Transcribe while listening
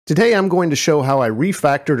Today I'm going to show how I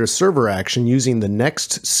refactored a server action using the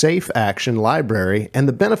Nextjs action library and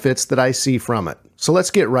the benefits that I see from it. So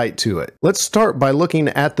let's get right to it. Let's start by looking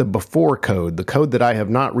at the before code, the code that I have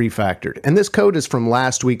not refactored. And this code is from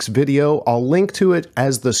last week's video. I'll link to it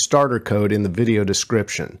as the starter code in the video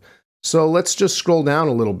description. So let's just scroll down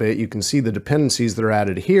a little bit. You can see the dependencies that are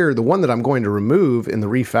added here. The one that I'm going to remove in the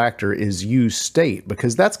refactor is useState,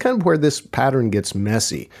 because that's kind of where this pattern gets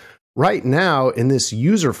messy. Right now in this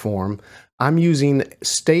UserForm, I'm using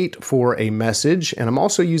state for a message, and I'm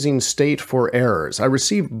also using state for errors. I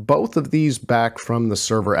received both of these back from the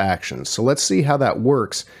server actions. So let's see how that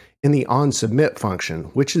works in the onSubmit function,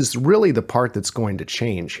 which is really the part that's going to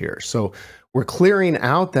change here. So we're clearing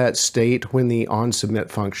out that state when the onSubmit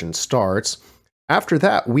function starts. After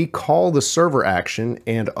that, we call the server action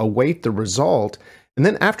and await the result. And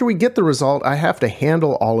then after we get the result, I have to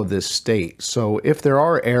handle all of this state. So if there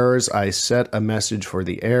are errors, I set a message for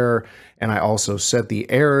the error, and I also set the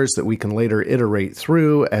errors that we can later iterate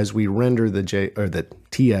through as we render the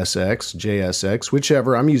TSX, JSX,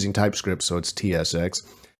 whichever. I'm using TypeScript, so it's TSX.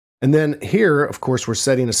 And then here, of course, we're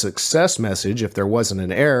setting a success message. If there wasn't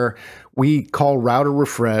an error, we call router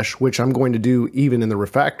refresh, which I'm going to do even in the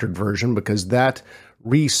refactored version because that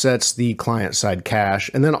resets the client-side cache,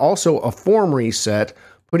 and then also a form reset,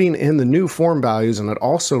 putting in the new form values, and it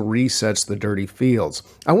also resets the dirty fields.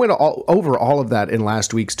 I went over all of that in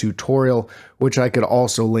last week's tutorial, which I could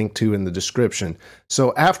also link to in the description.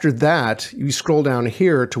 So after that, you scroll down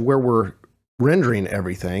here to where we're rendering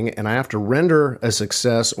everything, and I have to render a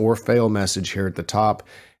success or fail message here at the top.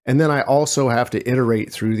 And then I also have to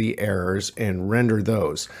iterate through the errors and render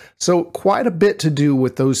those. So quite a bit to do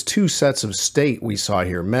with those two sets of state we saw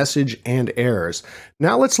here, message and errors.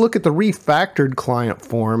 Now let's look at the refactored client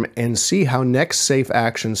form and see how Nextjs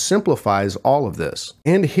Actions simplifies all of this.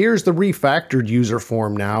 And here's the refactored user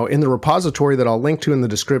form now in the repository that I'll link to in the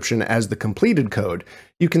description as the completed code.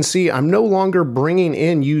 You can see I'm no longer bringing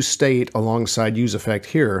in useState alongside useEffect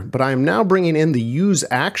here, but I am now bringing in the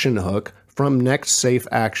useAction hook from Nextjs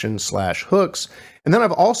Action/hooks. And then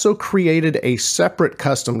I've also created a separate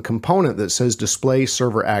custom component that says display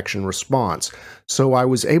server action response. So I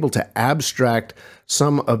was able to abstract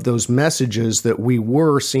some of those messages that we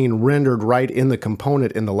were seeing rendered right in the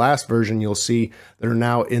component in the last version. You'll see that are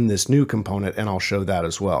now in this new component, and I'll show that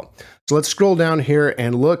as well. So let's scroll down here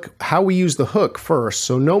and look how we use the hook first.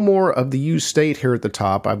 So no more of the useState here at the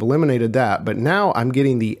top. I've eliminated that, but now I'm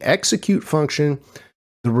getting the execute function,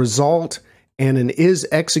 the result, and an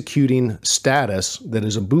isExecuting status that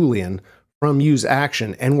is a Boolean from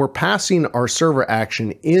useAction, and we're passing our server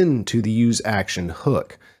action into the useAction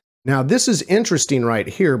hook. Now this is interesting right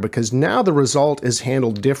here because now the result is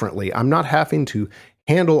handled differently. I'm not having to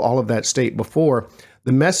handle all of that state before.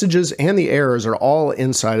 The messages and the errors are all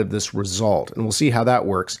inside of this result, and we'll see how that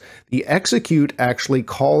works. The execute actually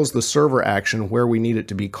calls the server action where we need it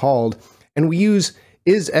to be called, and we use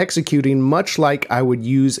isExecuting much like I would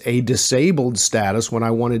use a disabled status when I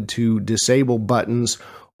wanted to disable buttons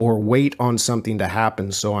or wait on something to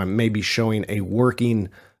happen. So I'm maybe showing a working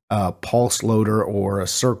pulse loader or a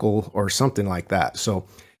circle or something like that. So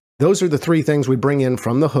those are the three things we bring in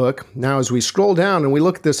from the hook. Now as we scroll down and we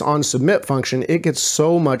look at this onSubmit function, it gets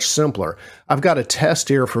so much simpler. I've got a test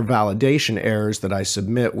here for validation errors that I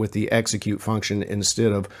submit with the execute function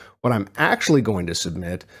instead of what I'm actually going to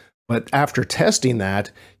submit. But after testing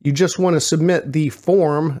that, you just want to submit the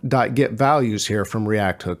form.getValues here from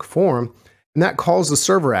React Hook Form, and that calls the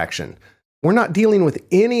server action. We're not dealing with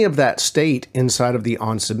any of that state inside of the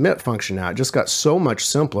onSubmit function now. It just got so much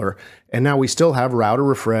simpler, and now we still have router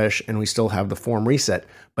refresh and we still have the form reset,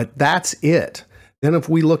 but that's it. Then if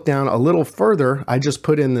we look down a little further, I just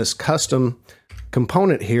put in this custom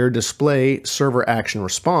component here, display server action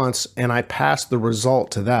response, and I pass the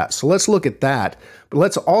result to that. So let's look at that, but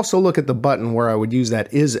let's also look at the button where I would use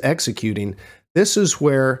that isExecuting. This is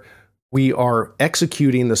where we are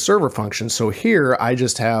executing the server function. So here I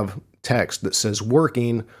just have text that says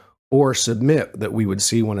working or submit that we would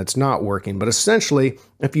see when it's not working. But essentially,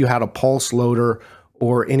 if you had a pulse loader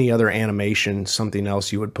or any other animation, something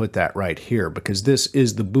else, you would put that right here because this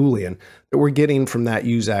is the Boolean that we're getting from that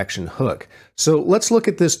useAction hook. So let's look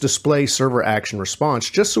at this display server action response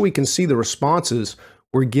just so we can see the responses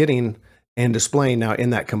we're getting and displaying now in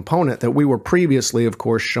that component that we were previously, of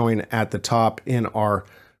course, showing at the top in our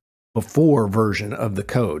before version of the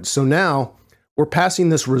code. So now we're passing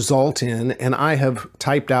this result in, and I have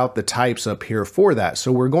typed out the types up here for that.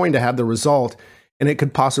 So we're going to have the result, and it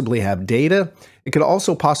could possibly have data. It could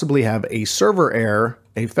also possibly have a server error,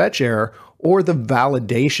 a fetch error, or the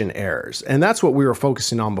validation errors. And that's what we were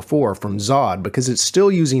focusing on before from Zod, because it's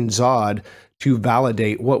still using Zod to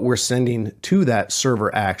validate what we're sending to that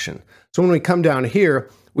server action. So when we come down here,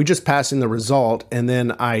 we just pass in the result, and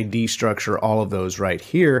then I destructure all of those right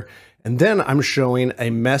here. And then I'm showing a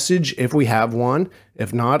message if we have one,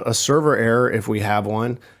 if not, a server error if we have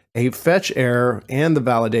one, a fetch error, and the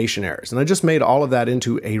validation errors. And I just made all of that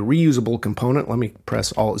into a reusable component. Let me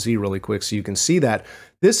press Alt-Z really quick so you can see that.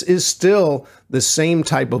 This is still the same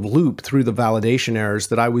type of loop through the validation errors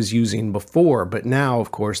that I was using before, but now,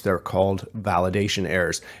 of course, they're called validation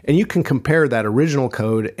errors. And you can compare that original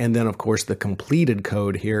code and then, of course, the completed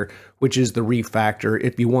code here, which is the refactor,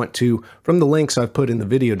 if you want to, from the links I've put in the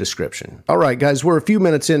video description. All right, guys, we're a few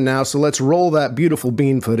minutes in now, so let's roll that beautiful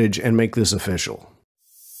bean footage and make this official.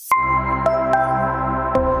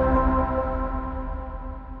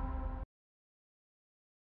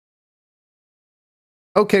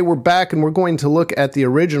 Okay, we're back and we're going to look at the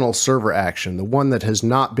original server action, the one that has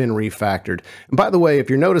not been refactored. And by the way, if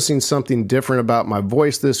you're noticing something different about my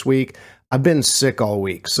voice this week, I've been sick all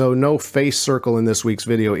week, so no face circle in this week's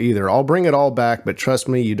video either. I'll bring it all back, but trust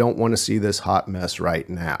me, you don't want to see this hot mess right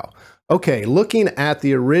now. Okay, looking at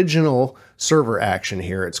the original server action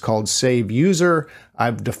here, it's called save user.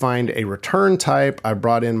 I've defined a return type. I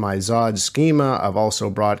brought in my Zod schema. I've also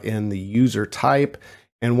brought in the user type.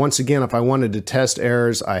 And once again, if I wanted to test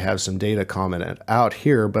errors, I have some data commented out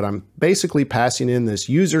here, but I'm basically passing in this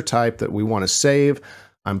user type that we want to save.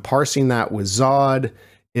 I'm parsing that with Zod.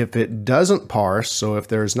 If it doesn't parse, so if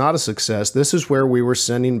there's not a success, this is where we were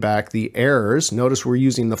sending back the errors. Notice we're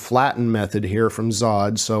using the flatten method here from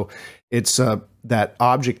Zod. So it's that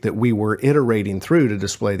object that we were iterating through to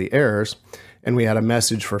display the errors. And we had a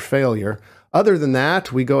message for failure. Other than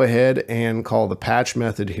that, we go ahead and call the patch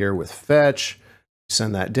method here with fetch.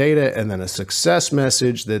 Send that data, and then a success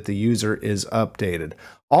message that the user is updated.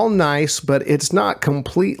 All nice, but it's not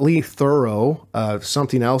completely thorough.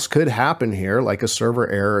 Something else could happen here, like a server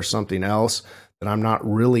error or something else that I'm not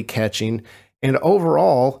really catching. And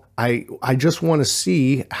overall, I just want to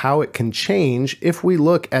see how it can change if we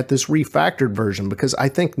look at this refactored version, because I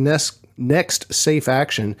think Next Safe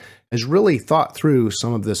Action has really thought through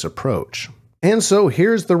some of this approach. And so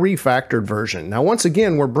here's the refactored version. Now, once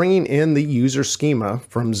again, we're bringing in the user schema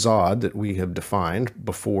from Zod that we have defined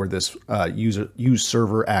before this use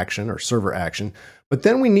server action or server action. But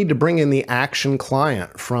then we need to bring in the action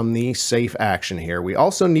client from the safe action here. We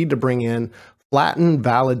also need to bring in flatten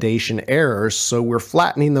validation errors. So we're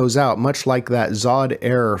flattening those out, much like that Zod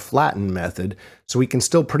error flatten method. So we can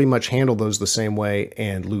still pretty much handle those the same way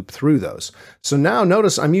and loop through those. So now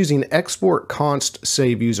notice I'm using export const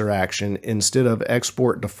save user action instead of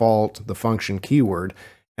export default, the function keyword,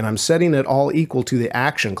 and I'm setting it all equal to the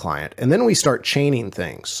action client. And then we start chaining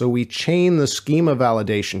things. So we chain the schema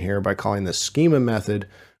validation here by calling the schema method.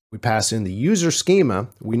 We pass in the user schema.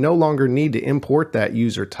 We no longer need to import that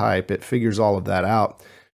user type. It figures all of that out.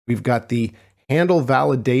 We've got the handle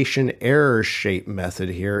validation error shape method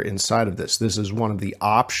here inside of this. This is one of the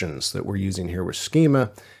options that we're using here with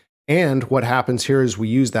schema. And what happens here is we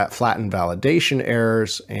use that flatten validation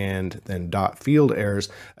errors and then dot field errors.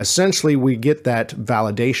 Essentially, we get that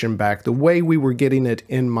validation back the way we were getting it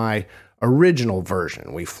in my original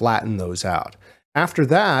version. We flatten those out. After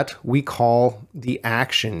that, we call the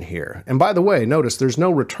action here. And by the way, notice there's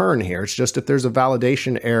no return here. It's just if there's a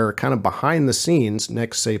validation error kind of behind the scenes,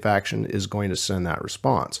 Next Safe Action is going to send that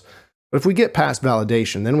response. But if we get past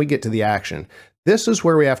validation, then we get to the action. This is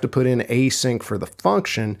where we have to put in async for the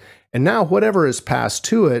function. And now whatever is passed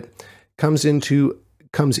to it comes into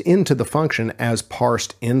the function as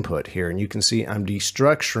parsed input here. And you can see I'm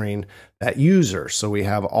destructuring that user. So we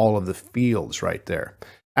have all of the fields right there.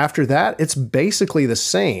 After that, it's basically the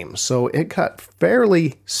same. So it got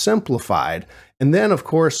fairly simplified. And then, of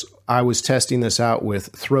course, I was testing this out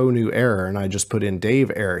with throw new error, and I just put in Dave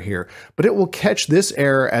error here. But it will catch this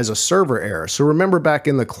error as a server error. So remember back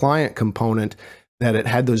in the client component that it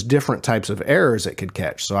had those different types of errors it could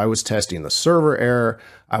catch. So I was testing the server error.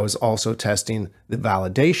 I was also testing the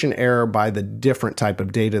validation error by the different type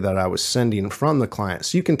of data that I was sending from the client.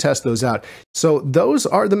 So you can test those out. So those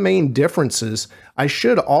are the main differences. I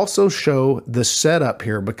should also show the setup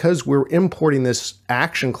here because we're importing this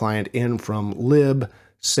action client in from lib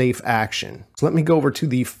safe action. So let me go over to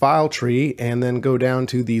the file tree and then go down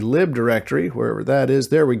to the lib directory, wherever that is.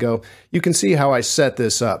 There we go. You can see how I set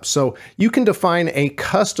this up. So you can define a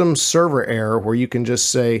custom server error where you can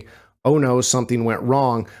just say, oh no, something went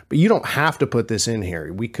wrong, but you don't have to put this in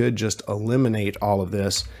here. We could just eliminate all of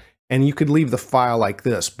this and you could leave the file like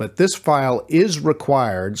this, but this file is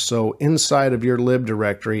required. So inside of your lib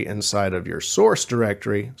directory, inside of your source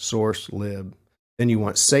directory, source lib, then you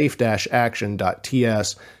want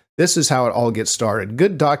safe-action.ts. This is how it all gets started.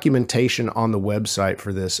 Good documentation on the website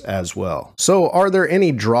for this as well. So are there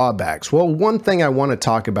any drawbacks? Well, one thing I want to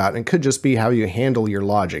talk about, and it could just be how you handle your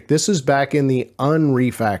logic. This is back in the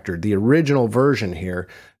unrefactored, the original version here.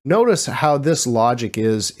 Notice how this logic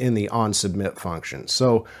is in the onSubmit function.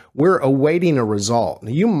 So we're awaiting a result.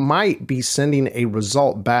 Now, you might be sending a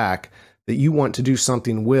result back that you want to do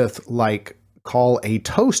something with, like call a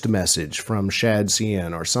toast message from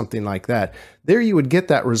shadcn or something like that. There you would get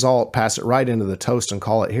that result, pass it right into the toast and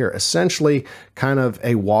call it here. Essentially kind of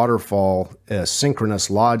a waterfall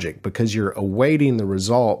synchronous logic, because you're awaiting the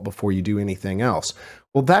result before you do anything else.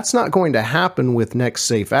 Well, that's not going to happen with Next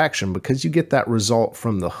Safe Action, because you get that result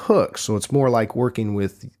from the hook. So it's more like working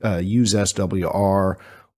with use SWR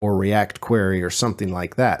or React query or something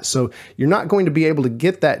like that. So you're not going to be able to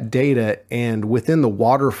get that data and within the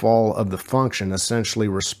waterfall of the function essentially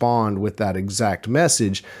respond with that exact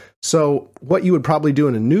message. So what you would probably do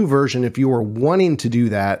in a new version, if you were wanting to do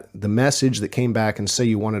that, the message that came back and say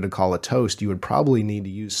you wanted to call a toast, you would probably need to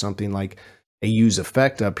use something like a use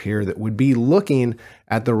effect up here that would be looking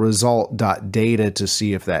at the result.data to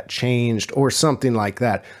see if that changed or something like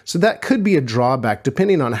that. So that could be a drawback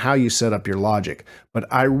depending on how you set up your logic. But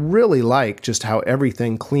I really like just how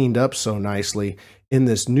everything cleaned up so nicely in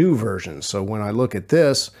this new version. So when I look at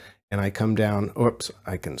this and I come down, oops,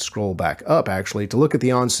 I can scroll back up actually to look at the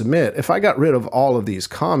onSubmit. If I got rid of all of these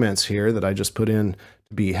comments here that I just put in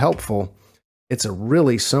to be helpful, it's a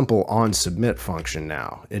really simple onSubmit function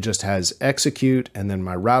now. It just has execute and then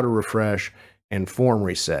my router refresh and form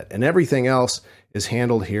reset. And everything else is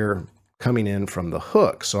handled here coming in from the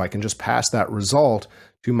hook. So I can just pass that result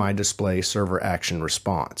to my display server action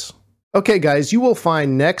response. Okay guys, you will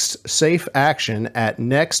find Next Safe Action at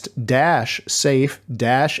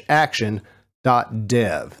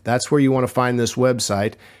next-safe-action.dev. That's where you want to find this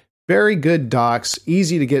website. Very good docs,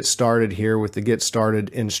 easy to get started here with the get started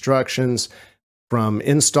instructions. From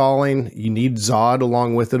installing, you need Zod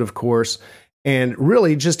along with it, of course, and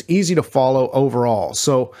really just easy to follow overall.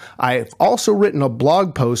 So I've also written a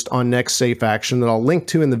blog post on Next Safe Action that I'll link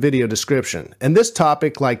to in the video description. And this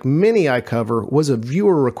topic, like many I cover, was a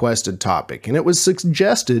viewer requested topic, and it was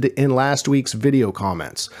suggested in last week's video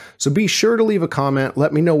comments. So be sure to leave a comment.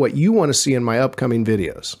 Let me know what you want to see in my upcoming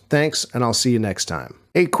videos. Thanks, and I'll see you next time.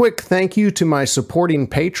 A quick thank you to my supporting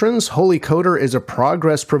patrons. Holy Coder is a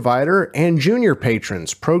progress provider, and junior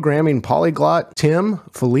patrons, Programming Polyglot, Tim,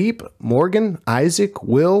 Philippe, Morgan, Isaac,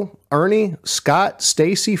 Will, Ernie, Scott,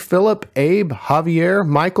 Stacy, Philip, Abe, Javier,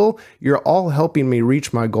 Michael. You're all helping me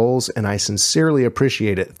reach my goals, and I sincerely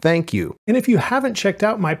appreciate it. Thank you. And if you haven't checked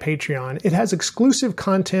out my Patreon, it has exclusive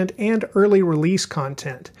content and early release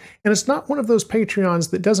content. And it's not one of those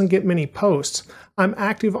Patreons that doesn't get many posts. I'm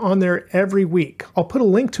active on there every week. I'll put a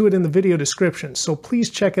link to it in the video description, so please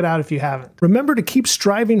check it out if you haven't. Remember to keep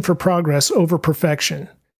striving for progress over perfection.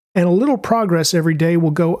 And a little progress every day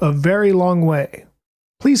will go a very long way.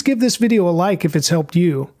 Please give this video a like if it's helped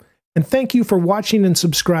you. And thank you for watching and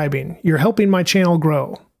subscribing. You're helping my channel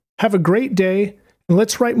grow. Have a great day, and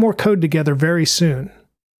let's write more code together very soon.